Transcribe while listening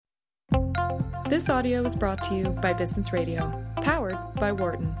This audio was brought to you by Business Radio, powered by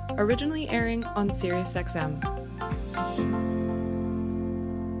Wharton, originally airing on SiriusXM.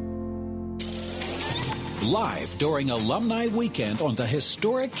 Live during Alumni Weekend on the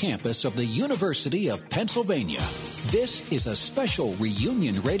historic campus of the University of Pennsylvania. This is a special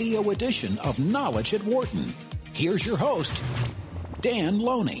reunion radio edition of Knowledge at Wharton. Here's your host, Dan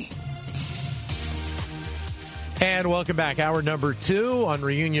Loney. And welcome back. Hour number 2 on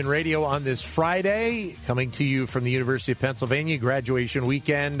Reunion Radio on this Friday, coming to you from the University of Pennsylvania, graduation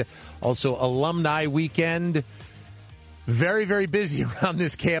weekend, also alumni weekend. Very, very busy around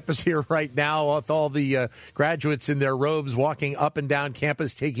this campus here right now with all the graduates in their robes walking up and down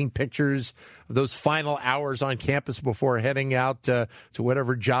campus, taking pictures of those final hours on campus before heading out to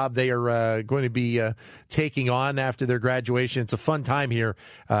whatever job they are going to be taking on after their graduation. It's a fun time here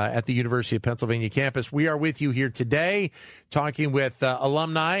at the University of Pennsylvania campus. We are with you here today talking with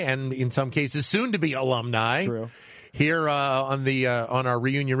alumni and in some cases soon-to-be alumni. True. Here on our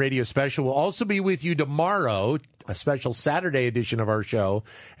Reunion Radio special. We'll also be with you tomorrow, a special Saturday edition of our show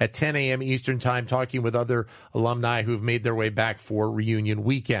at 10 a.m. Eastern Time, talking with other alumni who've made their way back for Reunion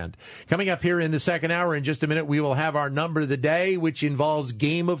Weekend. Coming up here in the second hour, in just a minute, we will have our number of the day, which involves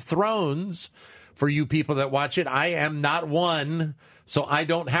Game of Thrones. For you people that watch it, I am not one, so I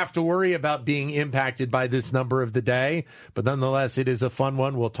don't have to worry about being impacted by this number of the day. But nonetheless, it is a fun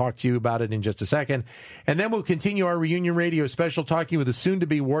one. We'll talk to you about it in just a second. And then we'll continue our Reunion Radio special talking with a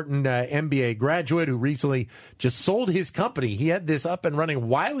soon-to-be Wharton MBA graduate who recently just sold his company. He had this up and running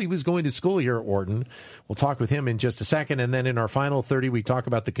while he was going to school here at Wharton. We'll talk with him in just a second. And then in our final 30, we talk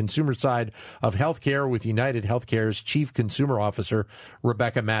about the consumer side of healthcare with United Healthcare's Chief Consumer Officer,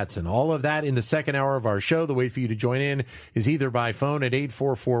 Rebecca Madsen. All of that in the second hour of our show. The way for you to join in is either by phone at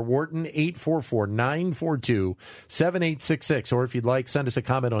 844-WHARTON, 844-942-7866. Or if you'd like, send us a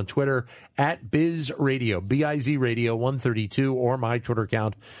comment on Twitter at BizRadio, B-I-Z Radio 132, or my Twitter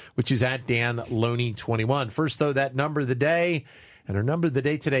account, which is at DanLoney21. First, though, that number of the day. And our number of the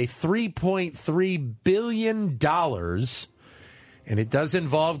day today, $3.3 billion. And it does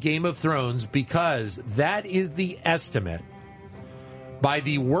involve Game of Thrones because that is the estimate by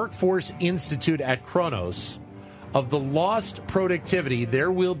the Workforce Institute at Kronos of the lost productivity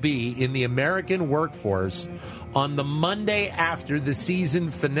there will be in the American workforce on the Monday after the season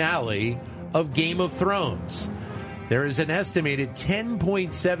finale of Game of Thrones. There is an estimated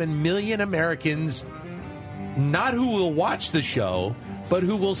 10.7 million Americans, not who will watch the show, but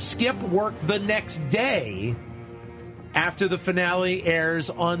who will skip work the next day after the finale airs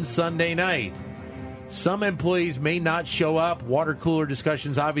on Sunday night. Some employees may not show up. Water cooler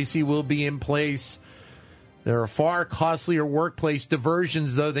discussions obviously will be in place. There are far costlier workplace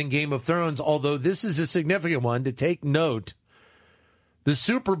diversions, though, than Game of Thrones, although this is a significant one to take note. The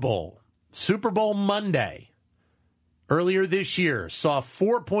Super Bowl Monday, earlier this year, saw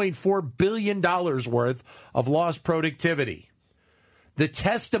 $4.4 billion worth of lost productivity. The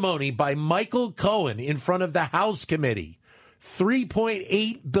testimony by Michael Cohen in front of the House Committee,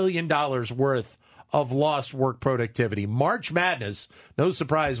 $3.8 billion worth of lost work productivity. March Madness, no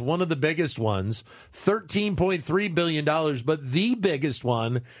surprise, one of the biggest ones, $13.3 billion, but the biggest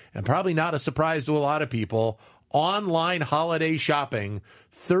one, and probably not a surprise to a lot of people, online holiday shopping,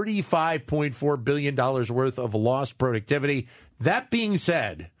 $35.4 billion worth of lost productivity. That being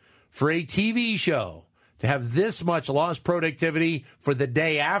said, for a TV show to have this much lost productivity for the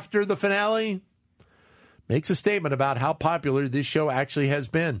day after the finale makes a statement about how popular this show actually has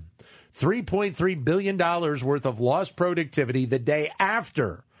been. $3.3 billion worth of lost productivity the day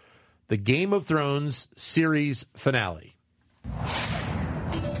after the Game of Thrones series finale.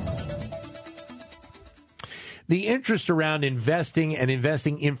 The interest around investing and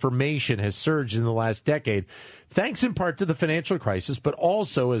investing information has surged in the last decade, thanks in part to the financial crisis, but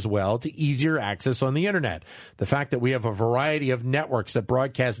also as well to easier access on the internet. The fact that we have a variety of networks that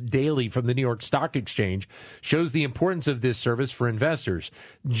broadcast daily from the New York Stock Exchange shows the importance of this service for investors.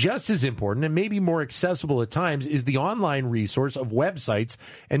 Just as important, and maybe more accessible at times, is the online resource of websites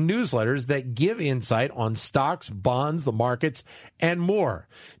and newsletters that give insight on stocks, bonds, the markets, and more.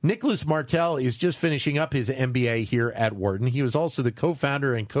 Nicolas Martell is just finishing up his MBA here at Wharton. He was also the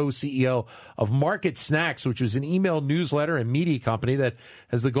co-founder and co-CEO of Market Snacks, which was an email newsletter and media company that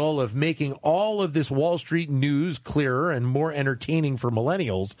has the goal of making all of this Wall Street news clearer and more entertaining for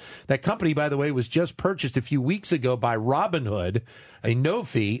millennials. That company, by the way, was just purchased a few weeks ago by Robinhood, a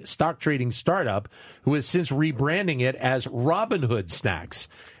no-fee stock trading startup who is since rebranding it as Robinhood Snacks.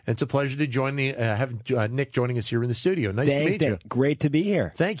 And it's a pleasure to have Nick joining us here in the studio. Nice to meet you. Great to be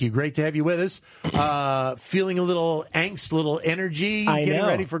here. Thank you. Great to have you with us. Feeling a little angst, a little energy, getting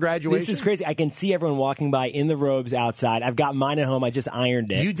ready for graduation. This is crazy. I can see everyone walking by in the robes outside. I've got mine at home. I just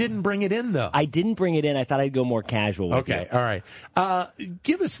ironed it. You didn't bring it in, though. I didn't bring it in. I thought I'd go more casual with it. Okay, all right.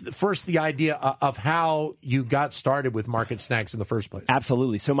 Give us first the idea of how you got started with Market Snacks in the first place.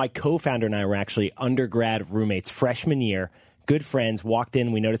 Absolutely. So my co-founder and I were actually undergrad roommates freshman year. Good friends, walked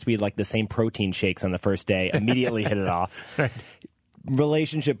in. We noticed we had like the same protein shakes on the first day. Immediately hit it off. Right.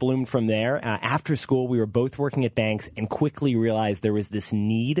 Relationship bloomed from there. After school, we were both working at banks and quickly realized there was this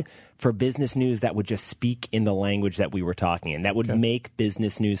need for business news that would just speak in the language that we were talking in, that would make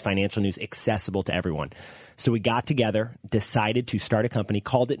business news, financial news accessible to everyone. So we got together, decided to start a company,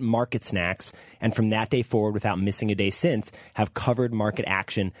 called it Market Snacks, and from that day forward, without missing a day since, have covered market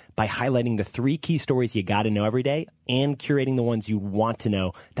action by highlighting the 3 key stories you got to know every day and curating the ones you want to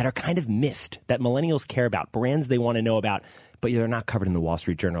know that are kind of missed, that millennials care about, brands they want to know about, but they're not covered in the Wall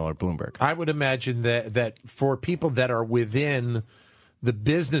Street Journal or Bloomberg. I would imagine that for people that are within the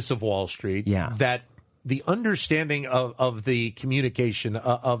business of Wall Street, that the understanding of the communication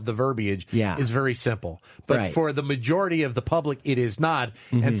of the verbiage is very simple. But for the majority of the public, it is not.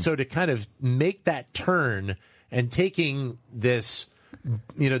 Mm-hmm. And so to kind of make that turn and taking this,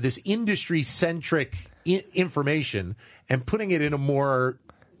 this industry-centric information and putting it in a more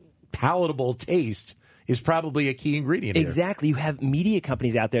palatable taste is probably a key ingredient here. Exactly. You have media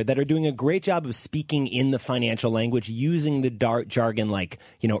companies out there that are doing a great job of speaking in the financial language, using the jargon like,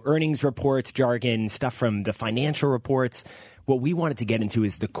 earnings reports jargon, stuff from the financial reports. What we wanted to get into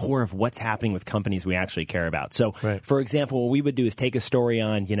is the core of what's happening with companies we actually care about. So, for example, what we would do is take a story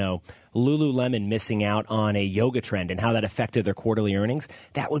on, Lululemon missing out on a yoga trend and how that affected their quarterly earnings.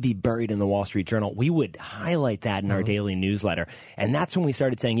 That would be buried in the Wall Street Journal. We would highlight that in our daily newsletter. And that's when we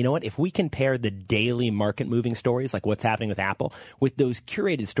started saying, you know what, if we can pair the daily market moving stories, like what's happening with Apple, with those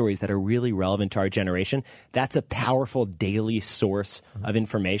curated stories that are really relevant to our generation, that's a powerful daily source of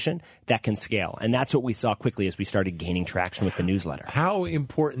information that can scale. And that's what we saw quickly as we started gaining traction with the newsletter. How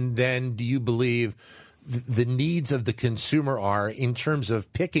important then do you believe the needs of the consumer are in terms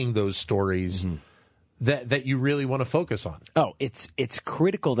of picking those stories that you really want to focus on? Oh, it's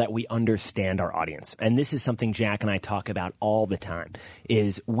critical that we understand our audience. And this is something Jack and I talk about all the time,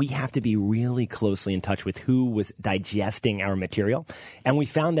 is we have to be really closely in touch with who was digesting our material. And we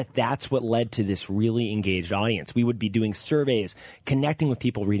found that that's what led to this really engaged audience. We would be doing surveys, connecting with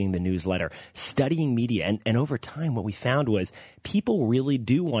people reading the newsletter, studying media. And over time, what we found was people really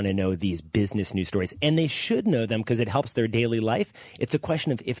do want to know these business news stories, and they should know them because it helps their daily life. It's a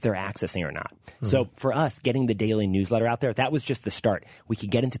question of if they're accessing or not. So for us, getting the daily newsletter out there, that was just the start. We could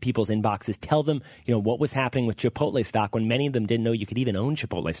get into people's inboxes, tell them, what was happening with Chipotle stock when many of them didn't know you could even own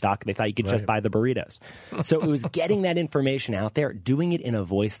Chipotle stock. They thought you could just buy the burritos. So it was getting that information out there, doing it in a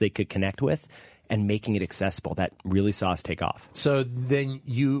voice they could connect with, and making it accessible. That really saw us take off. So then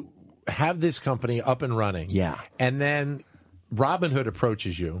you have this company up and running. Yeah. And then Robinhood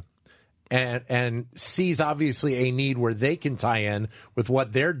approaches you and sees obviously a need where they can tie in with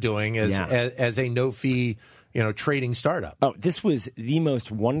what they're doing as a no-fee trading startup. Oh, this was the most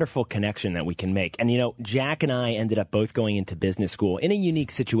wonderful connection that we can make. And, Jack and I ended up both going into business school in a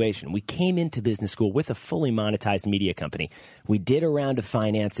unique situation. We came into business school with a fully monetized media company. We did a round of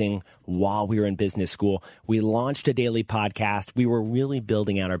financing while we were in business school. We launched a daily podcast. We were really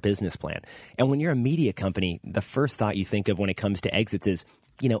building out our business plan. And when you're a media company, the first thought you think of when it comes to exits is,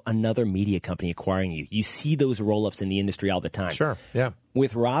 another media company acquiring you. You see those roll-ups in the industry all the time. Sure, yeah.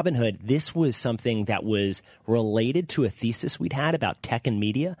 With Robinhood, this was something that was related to a thesis we'd had about tech and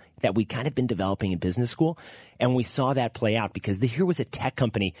media that we'd kind of been developing in business school. And we saw that play out because here was a tech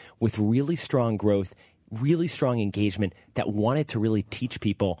company with really strong growth, really strong engagement that wanted to really teach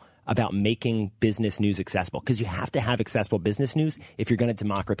people about making business news accessible, because you have to have accessible business news if you're going to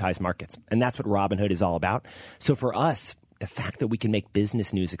democratize markets. And that's what Robinhood is all about. So for us, the fact that we can make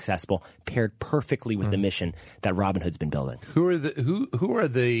business news accessible paired perfectly with the mission that Robinhood's been building. Who are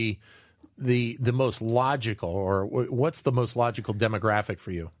the most logical, or what's the most logical demographic for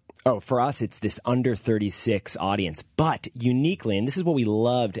you? Oh, for us, it's this under 36 audience. But uniquely, and this is what we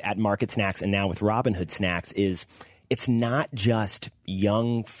loved at Market Snacks and now with Robinhood Snacks, is it's not just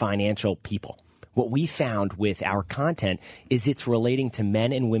young financial people. What we found with our content is it's relating to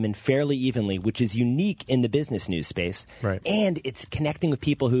men and women fairly evenly, which is unique in the business news space. Right. And it's connecting with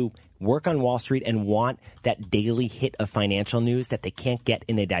people who work on Wall Street and want that daily hit of financial news that they can't get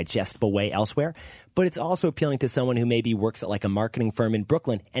in a digestible way elsewhere. but it's also appealing to someone who maybe works at like a marketing firm in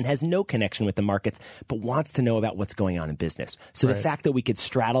Brooklyn and has no connection with the markets, but wants to know about what's going on in business. So the fact that we could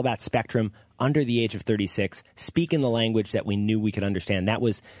straddle that spectrum under the age of 36, speak in the language that we knew we could understand,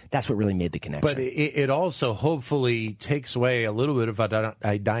 that's what really made the connection. But it also hopefully takes away a little bit of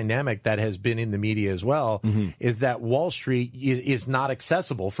a dynamic that has been in the media as well, is that Wall Street is not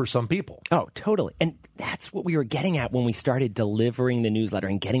accessible for some people. Oh, totally. And that's what we were getting at when we started delivering the newsletter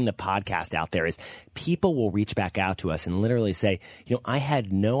and getting the podcast out there, is people will reach back out to us and literally say, I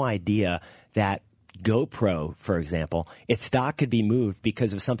had no idea that GoPro, for example, its stock could be moved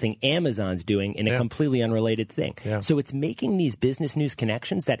because of something Amazon's doing in a completely unrelated thing. Yeah. So it's making these business news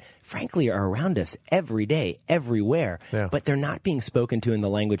connections that, frankly, are around us every day, everywhere, but they're not being spoken to in the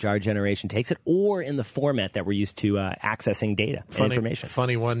language our generation takes it, or in the format that we're used to accessing data and information.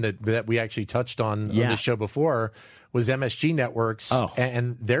 Funny one that we actually touched on the show before was MSG Networks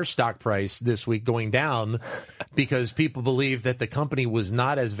and their stock price this week going down because people believe that the company was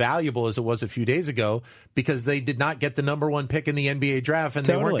not as valuable as it was a few days ago because they did not get the number one pick in the NBA draft, and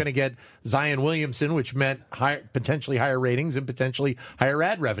they weren't going to get Zion Williamson, which meant potentially higher ratings and potentially higher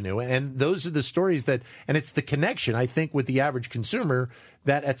ad revenue. And those are the stories and it's the connection, I think, with the average consumer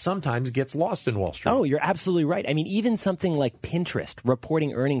that at sometimes gets lost in Wall Street. Oh, you're absolutely right. I mean, even something like Pinterest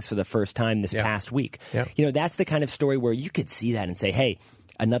reporting earnings for the first time this past week. Yeah. That's the kind of story where you could see that and say, hey,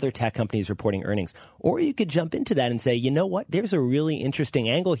 another tech company is reporting earnings. Or you could jump into that and say, you know what? There's a really interesting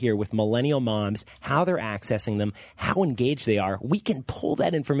angle here with millennial moms, how they're accessing them, how engaged they are. We can pull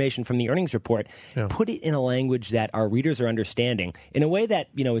that information from the earnings report, put it in a language that our readers are understanding in a way that,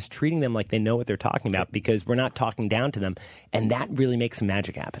 is treating them like they know what they're talking about, because we're not talking down to them. And that really makes some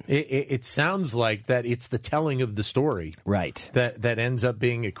magic happen. It sounds like that it's the telling of the story. Right. That ends up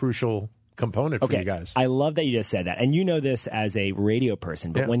being a crucial component for you guys. I love that you just said that. And you know this as a radio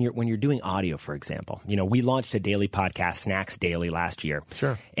person, but when you're doing audio, for example, we launched a daily podcast, Snacks Daily, last year.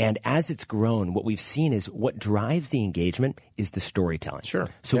 Sure. And as it's grown, what we've seen is what drives the engagement is the storytelling. Sure.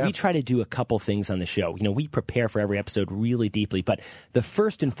 So we try to do a couple things on the show. We prepare for every episode really deeply, but the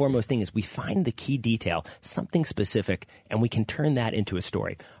first and foremost thing is we find the key detail, something specific, and we can turn that into a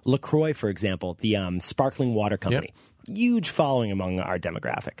story. LaCroix, for example, the sparkling water company, huge following among our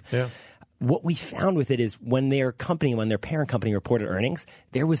demographic. Yeah. What we found with it is when their parent company reported earnings,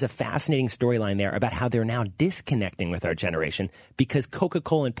 there was a fascinating storyline there about how they're now disconnecting with our generation because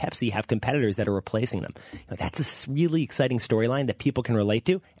Coca-Cola and Pepsi have competitors that are replacing them. That's a really exciting storyline that people can relate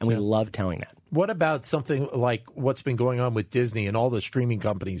to, and we love telling that. What about something like what's been going on with Disney and all the streaming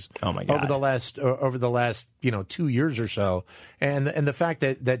companies? Oh my God. Over the last 2 years or so, and the fact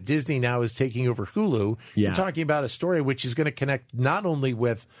that Disney now is taking over Hulu. You're talking about a story which is going to connect not only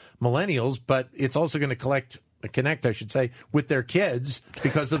with millennials, but it's also going to connect, I should say, with their kids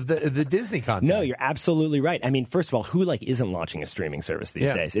because of the Disney content. No, you're absolutely right. I mean, first of all, who isn't launching a streaming service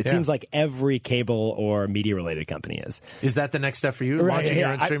these days? It seems like every cable or media related company is. Is that the next step for you? Launching your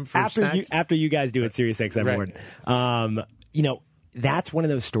own stream for Snacks? After you guys do it, SiriusXM Wharton. That's one of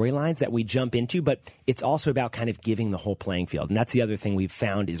those storylines that we jump into, but it's also about kind of giving the whole playing field. And that's the other thing we've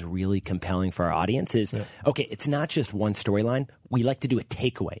found is really compelling for our audience is, okay, it's not just one storyline. We like to do a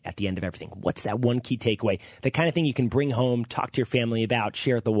takeaway at the end of everything. What's that one key takeaway? The kind of thing you can bring home, talk to your family about,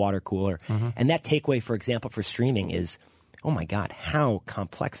 share at the water cooler. And that takeaway, for example, for streaming is, oh my God, how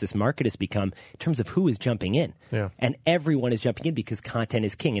complex this market has become in terms of who is jumping in. Yeah. And everyone is jumping in because content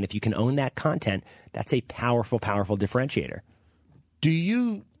is king. And if you can own that content, that's a powerful, powerful differentiator. Do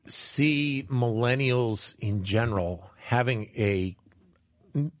you see millennials in general having a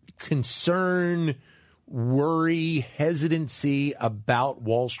concern, worry, hesitancy about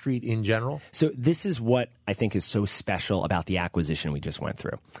Wall Street in general? So this is what I think is so special about the acquisition we just went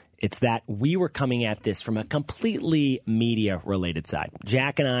through. It's that we were coming at this from a completely media-related side.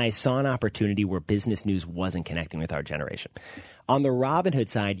 Jack and I saw an opportunity where business news wasn't connecting with our generation. On the Robinhood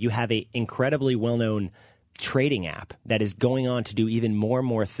side, you have an incredibly well-known trading app that is going on to do even more and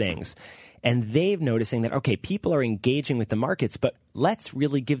more things. And they've noticing that, okay, people are engaging with the markets, but let's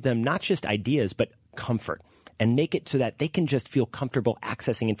really give them not just ideas, but comfort and make it so that they can just feel comfortable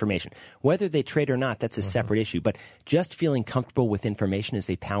accessing information. Whether they trade or not, that's a separate issue. But just feeling comfortable with information is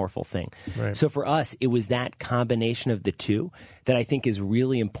a powerful thing. Right. So for us, it was that combination of the two that I think is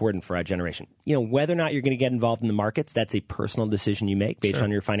really important for our generation. Whether or not you're going to get involved in the markets, that's a personal decision you make based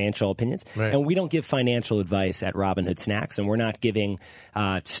on your financial opinions. Right. And we don't give financial advice at Robinhood Snacks, and we're not giving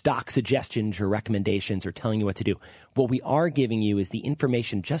stock suggestions or recommendations or telling you what to do. What we are giving you is the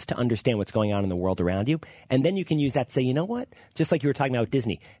information just to understand what's going on in the world around you. And then you can use that to say, you know what? Just like you were talking about with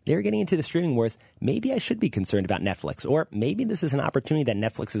Disney, they're getting into the streaming wars. Maybe I should be concerned about Netflix, or maybe this is an opportunity that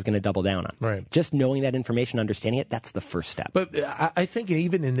Netflix is going to double down on. Right. Just knowing that information, understanding it, that's the first step. But I think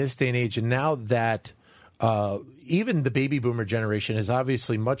even in this day and age, and now that even the baby boomer generation is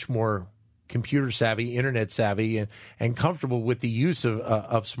obviously much more computer savvy, internet savvy, and comfortable with the use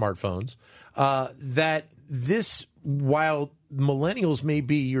of smartphones, that this, while millennials may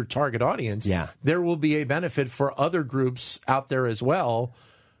be your target audience, there will be a benefit for other groups out there as well,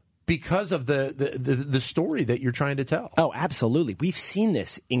 because of the story that you're trying to tell. Oh, absolutely. We've seen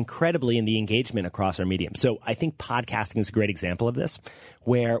this incredibly in the engagement across our medium. So I think podcasting is a great example of this,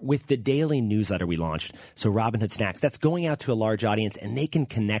 where with the daily newsletter we launched, so Robinhood Snacks, that's going out to a large audience, and they can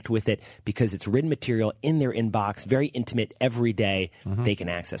connect with it because it's written material in their inbox, very intimate every day. They can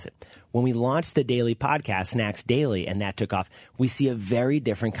access it. When we launched the daily podcast, Snacks Daily, and that took off, we see a very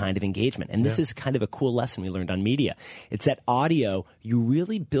different kind of engagement. And this is kind of a cool lesson we learned on media. It's that audio, you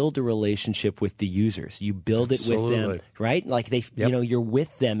really build a relationship with the users. You build it with them, right? Like you're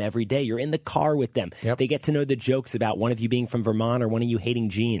with them every day. You're in the car with them. They get to know the jokes about one of you being from Vermont or one of you hating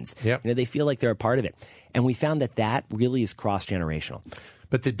jeans. They feel like they're a part of it. And we found that really is cross-generational.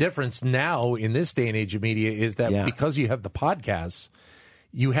 But the difference now in this day and age of media is that because you have the podcasts,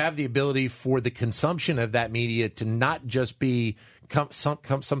 you have the ability for the consumption of that media to not just be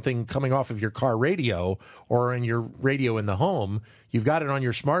something coming off of your car radio or in your radio in the home. You've got it on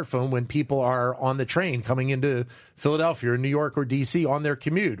your smartphone when people are on the train coming into Philadelphia or New York or D.C. on their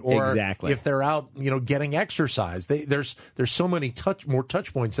commute, or if they're out, getting exercise. There's so many more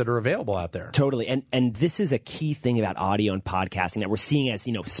touch points that are available out there. Totally, and this is a key thing about audio and podcasting that we're seeing as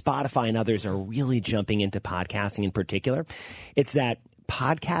Spotify and others are really jumping into podcasting in particular. It's that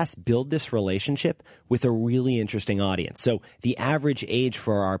podcasts build this relationship with a really interesting audience. So the average age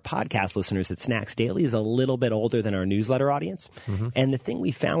for our podcast listeners at Snacks Daily is a little bit older than our newsletter audience. And the thing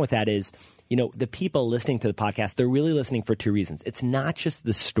we found with that is, the people listening to the podcast, they're really listening for two reasons. It's not just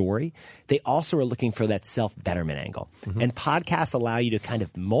the story. They also are looking for that self-betterment angle. And podcasts allow you to kind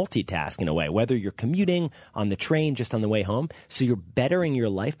of multitask in a way, whether you're commuting, on the train, just on the way home. So you're bettering your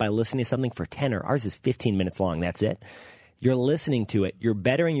life by listening to something for 10, or ours is 15 minutes long. That's it. You're listening to it. You're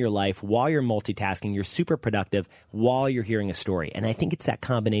bettering your life while you're multitasking. You're super productive while you're hearing a story. And I think it's that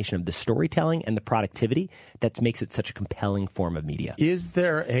combination of the storytelling and the productivity that makes it such a compelling form of media. Is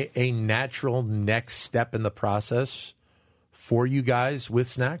there a natural next step in the process for you guys with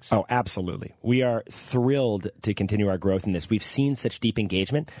Snacks? Oh, absolutely. We are thrilled to continue our growth in this. We've seen such deep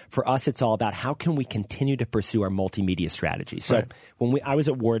engagement. For us, it's all about how can we continue to pursue our multimedia strategy. So when I was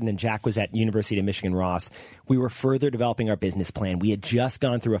at Wharton and Jack was at University of Michigan Ross, we were further developing our business plan. We had just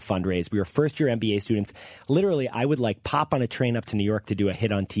gone through a fundraise. We were first-year MBA students. Literally, I would pop on a train up to New York to do a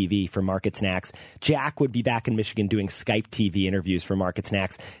hit on TV for Market Snacks. Jack would be back in Michigan doing Skype TV interviews for Market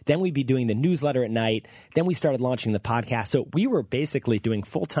Snacks. Then we'd be doing the newsletter at night. Then we started launching the podcast. So we were basically doing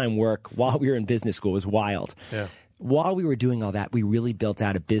full-time work while we were in business school. It was wild. While we were doing all that, we really built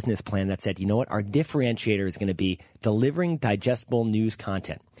out a business plan that said, our differentiator is going to be delivering digestible news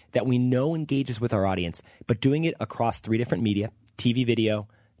content that we know engages with our audience, but doing it across 3 different media: TV, video,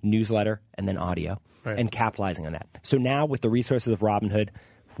 newsletter, and then audio, and capitalizing on that. So now with the resources of Robinhood,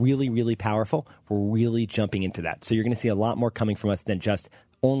 really, really powerful, we're really jumping into that. So you're going to see a lot more coming from us than just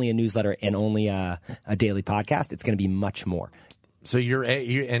only a newsletter and only a daily podcast. It's going to be much more. So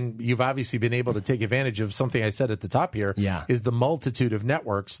you've obviously been able to take advantage of something I said at the top here. Is the multitude of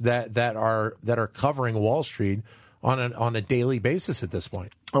networks that are covering Wall Street on a daily basis at this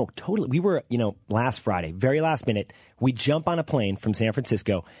point. Oh, totally. We were, last Friday, very last minute, we jump on a plane from San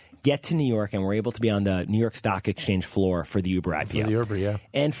Francisco, get to New York, and we're able to be on the New York Stock Exchange floor for the Uber IPO. For the Uber,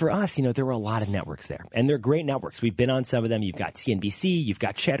 And for us, there were a lot of networks there. And they're great networks. We've been on some of them. You've got CNBC, you've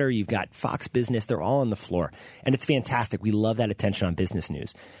got Cheddar, you've got Fox Business. They're all on the floor. And it's fantastic. We love that attention on business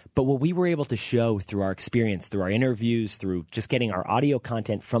news. But what we were able to show through our experience, through our interviews, through just getting our audio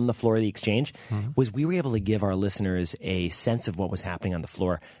content from the floor of the exchange, was we were able to give our listeners a sense of what was happening on the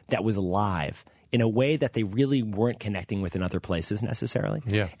floor that was live in a way that they really weren't connecting with in other places necessarily.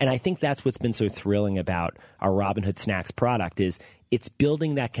 And I think that's what's been so thrilling about our Robinhood Snacks product is it's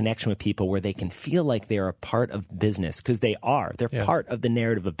building that connection with people where they can feel like they're a part of business, because they are. They're part of the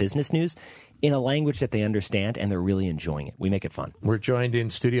narrative of business news in a language that they understand, and they're really enjoying it. We make it fun. We're joined in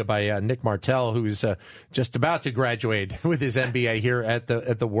studio by Nick Martell, who's just about to graduate with his MBA here at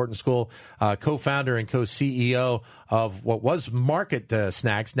the Wharton School, co-founder and co-CEO of what was Market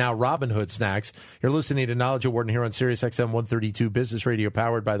Snacks, now Robinhood Snacks. You're listening to Knowledge at Wharton here on Sirius XM 132 Business Radio,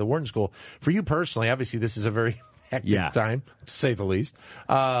 powered by the Wharton School. For you personally, obviously, this is a very hectic time, to say the least,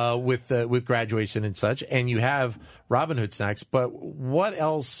 with graduation and such. And you have Robin Hood snacks. But what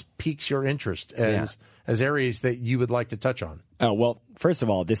else piques your interest as areas that you would like to touch on? Oh, well, first of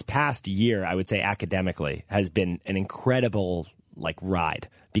all, this past year, I would say academically has been an incredible ride,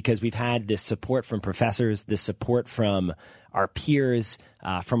 because we've had this support from professors, this support from our peers,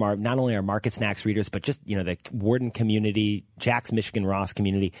 from our not only our Market Snacks readers, but just the Wharton community, Jack's Michigan Ross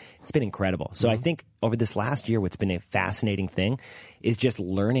community. It's been incredible. So I think over this last year, what's been a fascinating thing is just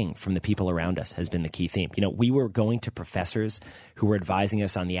learning from the people around us has been the key theme. We were going to professors who were advising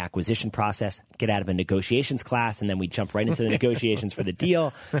us on the acquisition process, get out of a negotiations class, and then we jump right into the negotiations for the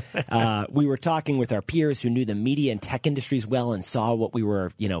deal. We were talking with our peers who knew the media and tech industries well and saw what we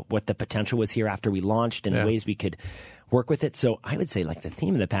were, what the potential was here after we launched and ways we could work with it. So I would say the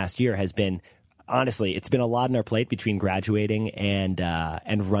theme of the past year has been, honestly, it's been a lot on our plate between graduating and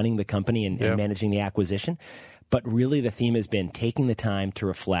running the company and managing the acquisition. But really the theme has been taking the time to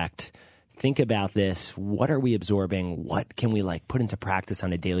reflect, think about this. What are we absorbing? What can we put into practice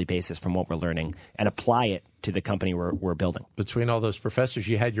on a daily basis from what we're learning and apply it to the company we're building? Between all those professors,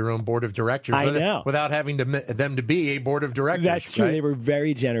 you had your own board of directors. I know. Without having them to be a board of directors. That's true. Right? They were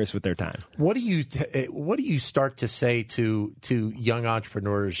very generous with their time. What do you start to say to young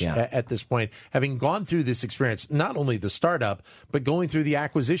entrepreneurs at this point, having gone through this experience, not only the startup, but going through the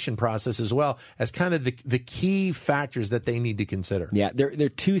acquisition process as well, as kind of the key factors that they need to consider? Yeah, there are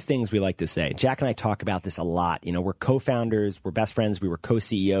two things we like to say. Jack and I talk about this a lot. We're co-founders, we're best friends, we were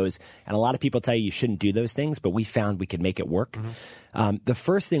co-CEOs, and a lot of people tell you shouldn't do those things, but we found we could make it work. The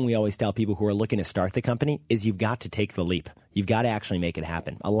first thing we always tell people who are looking to start the company is you've got to take the leap. You've got to actually make it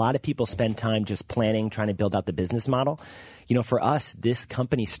happen. A lot of people spend time just planning, trying to build out the business model. For us, this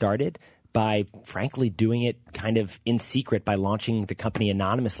company started by, frankly, doing it kind of in secret by launching the company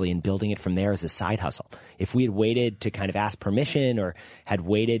anonymously and building it from there as a side hustle. If we had waited to kind of ask permission or had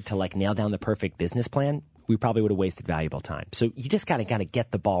waited to nail down the perfect business plan, we probably would have wasted valuable time. So you just got to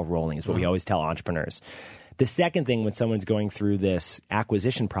get the ball rolling is what we always tell entrepreneurs. The second thing when someone's going through this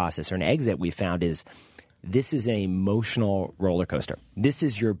acquisition process or an exit, we found is this is an emotional roller coaster. This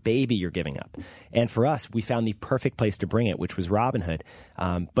is your baby you're giving up. And for us, we found the perfect place to bring it, which was Robinhood.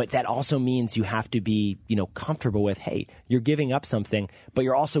 But that also means you have to be, comfortable with, hey, you're giving up something, but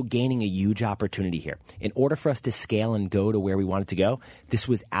you're also gaining a huge opportunity here. In order for us to scale and go to where we wanted to go, this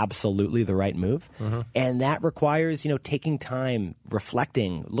was absolutely the right move. And that requires, taking time,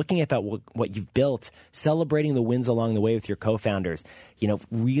 reflecting, looking at what you've built, celebrating the wins along the way with your co-founders,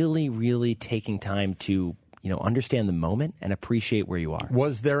 really, really taking time to understand the moment and appreciate where you are.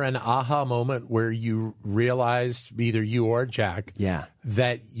 Was there an aha moment where you realized, either you or Jack,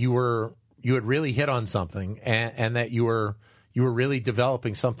 that you had really hit on something and that you were really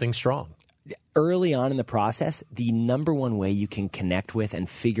developing something strong? Early on in the process, the number one way you can connect with and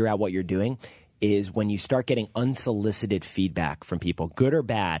figure out what you're doing is when you start getting unsolicited feedback from people, good or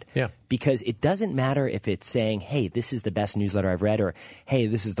bad. Yeah. Because it doesn't matter if it's saying, hey, this is the best newsletter I've read, or hey,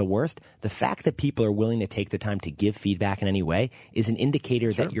 this is the worst. The fact that people are willing to take the time to give feedback in any way is an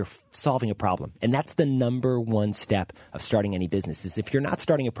indicator that you're solving a problem. And that's the number one step of starting any business is if you're not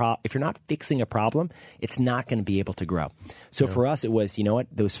if you're not fixing a problem, it's not going to be able to grow. So for us, it was,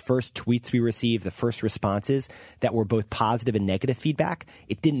 those first tweets we received, the first responses that were both positive and negative feedback,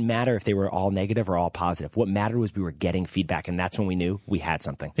 it didn't matter if they were all negative or all positive. What mattered was we were getting feedback, and that's when we knew we had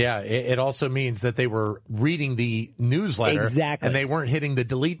something. Yeah, it also means that they were reading the newsletter, and they weren't hitting the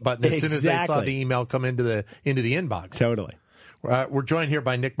delete button as soon as they saw the email come into the inbox. Totally. We're joined here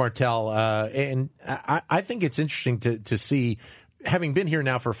by Nick Martell, and I think it's interesting to see, having been here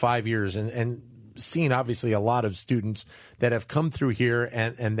now for 5 years and seen obviously a lot of students that have come through here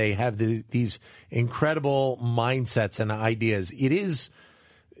and they have these incredible mindsets and ideas. It is,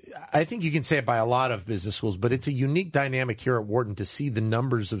 I think you can say it by a lot of business schools, but it's a unique dynamic here at Wharton to see the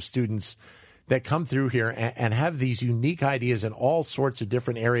numbers of students that come through here and have these unique ideas in all sorts of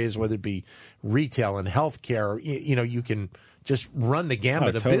different areas, whether it be retail and healthcare. You can just run the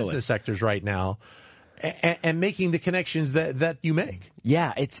gamut of business sectors right now and making the connections that you make.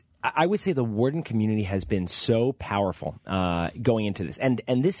 Yeah, I would say the Wharton community has been so powerful going into this. And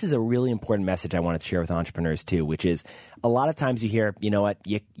this is a really important message I wanted to share with entrepreneurs too, which is a lot of times you hear,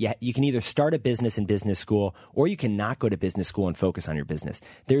 you can either start a business in business school or you can not go to business school and focus on your business.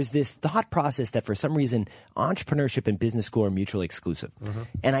 There's this thought process that for some reason entrepreneurship and business school are mutually exclusive.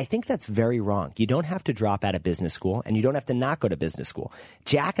 And I think that's very wrong. You don't have to drop out of business school and you don't have to not go to business school.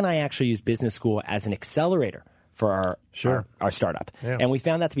 Jack and I actually use business school as an accelerator for our startup. Yeah. And we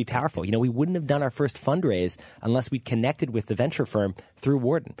found that to be powerful. We wouldn't have done our first fundraise unless we'd connected with the venture firm through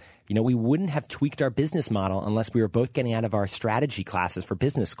Wharton. We wouldn't have tweaked our business model unless we were both getting out of our strategy classes for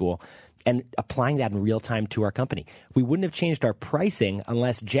business school and applying that in real time to our company. We wouldn't have changed our pricing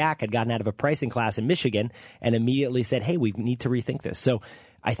unless Jack had gotten out of a pricing class in Michigan and immediately said, hey, we need to rethink this. So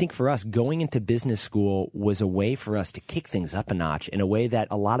I think for us, going into business school was a way for us to kick things up a notch in a way that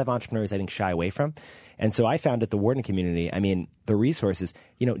a lot of entrepreneurs, I think, shy away from. And so I found at the Wharton community, the resources,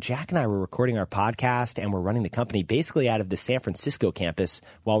 Jack and I were recording our podcast and we're running the company basically out of the San Francisco campus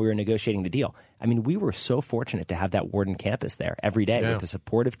while we were negotiating the deal. We were so fortunate to have that Wharton campus there every day with a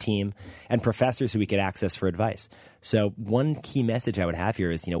supportive team and professors who we could access for advice. So one key message I would have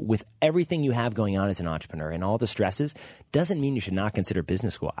here is, with everything you have going on as an entrepreneur and all the stresses, doesn't mean you should not consider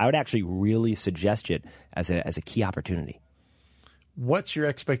business school. I would actually really suggest it as a key opportunity. What's your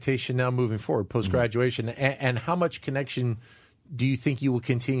expectation now moving forward, post-graduation, and how much connection do you think you will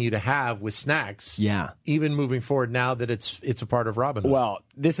continue to have with snacks? Yeah. Even moving forward now that it's a part of Robinhood? Well,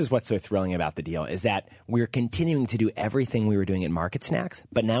 this is what's so thrilling about the deal is that we're continuing to do everything we were doing at Market Snacks,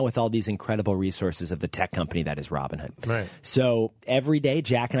 but now with all these incredible resources of the tech company that is Robinhood. Right. So every day,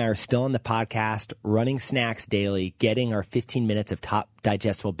 Jack and I are still on the podcast, running Snacks daily, getting our 15 minutes of top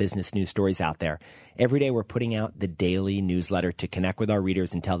digestible business news stories out there. Every day we're putting out the daily newsletter to connect with our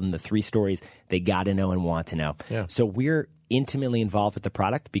readers and tell them the 3 stories they got to know and want to know. Yeah. So we're intimately involved with the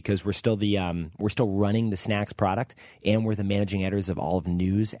product because we're still running the Snacks product and we're the managing editors of all of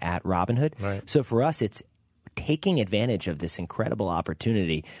news at Robinhood. Right. So for us, it's taking advantage of this incredible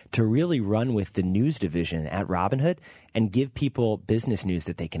opportunity to really run with the news division at Robinhood and give people business news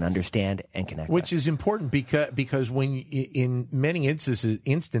that they can understand and connect with. Which is important because when in many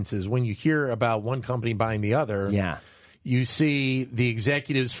instances when you hear about one company buying the other, you see the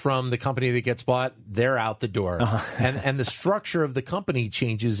executives from the company that gets bought, they're out the door. And the structure of the company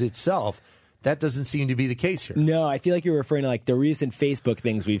changes itself. That doesn't seem to be the case here. No, I feel like you're referring to the recent Facebook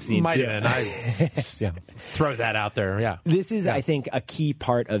things we've seen. Might have been. I throw that out there. Yeah. This is, I think, a key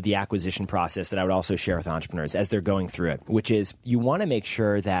part of the acquisition process that I would also share with entrepreneurs as they're going through it, which is you want to make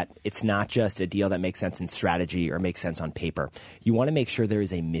sure that it's not just a deal that makes sense in strategy or makes sense on paper. You want to make sure there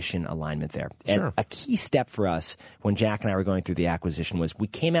is a mission alignment there. Sure. And a key step for us when Jack and I were going through the acquisition was we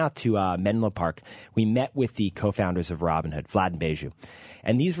came out to Menlo Park. We met with the co-founders of Robinhood, Vlad and Beju.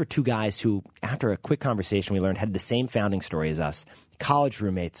 And these were 2 guys who, after a quick conversation, we learned had the same founding story as us. College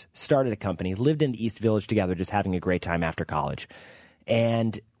roommates, started a company, lived in the East Village together, just having a great time after college.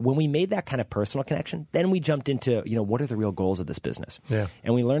 And when we made that kind of personal connection, then we jumped into, what are the real goals of this business? Yeah.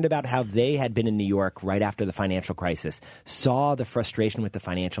 And we learned about how they had been in New York right after the financial crisis, saw the frustration with the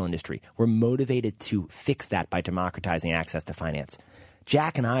financial industry, were motivated to fix that by democratizing access to finance.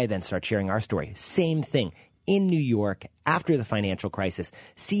 Jack and I then start sharing our story. Same thing. In New York, after the financial crisis,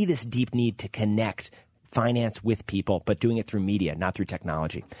 see this deep need to connect finance with people, but doing it through media, not through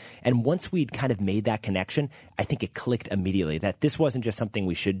technology. And once we'd kind of made that connection, I think it clicked immediately that this wasn't just something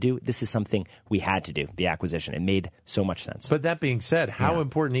we should do. This is something we had to do, the acquisition. It made so much sense. But that being said, how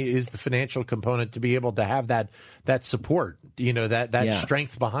important is the financial component to be able to have that support, that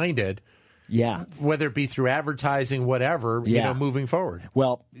strength behind it? Yeah. Whether it be through advertising, whatever, moving forward.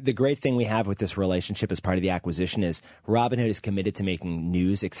 Well, the great thing we have with this relationship as part of the acquisition is Robinhood is committed to making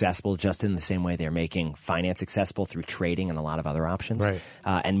news accessible just in the same way they're making finance accessible through trading and a lot of other options, right.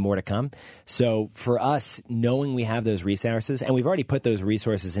 And more to come. So for us, knowing we have those resources, and we've already put those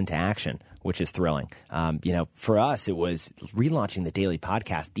resources into action, which is thrilling. For us, it was relaunching the daily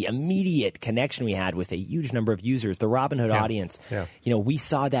podcast, the immediate connection we had with a huge number of users, the Robinhood audience. Yeah. We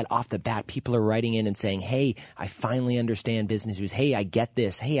saw that off the bat. People are writing in and saying, hey, I finally understand business news. Hey, I get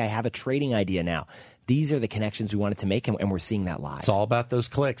this. Hey, I have a trading idea now. These are the connections we wanted to make, and we're seeing that live. It's all about those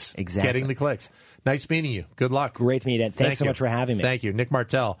clicks. Exactly. Getting the clicks. Nice meeting you. Good luck. Great to meet you. Thanks so much for having me. Thank you. Nick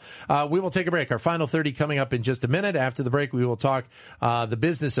Martell. We will take a break. Our final 30 coming up in just a minute. After the break, we will talk the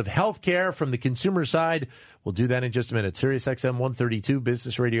business of healthcare from the consumer side. We'll do that in just a minute. Sirius XM 132,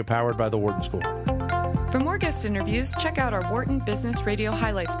 Business Radio, powered by the Wharton School. For more guest interviews, check out our Wharton Business Radio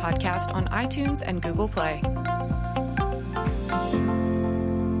Highlights podcast on iTunes and Google Play.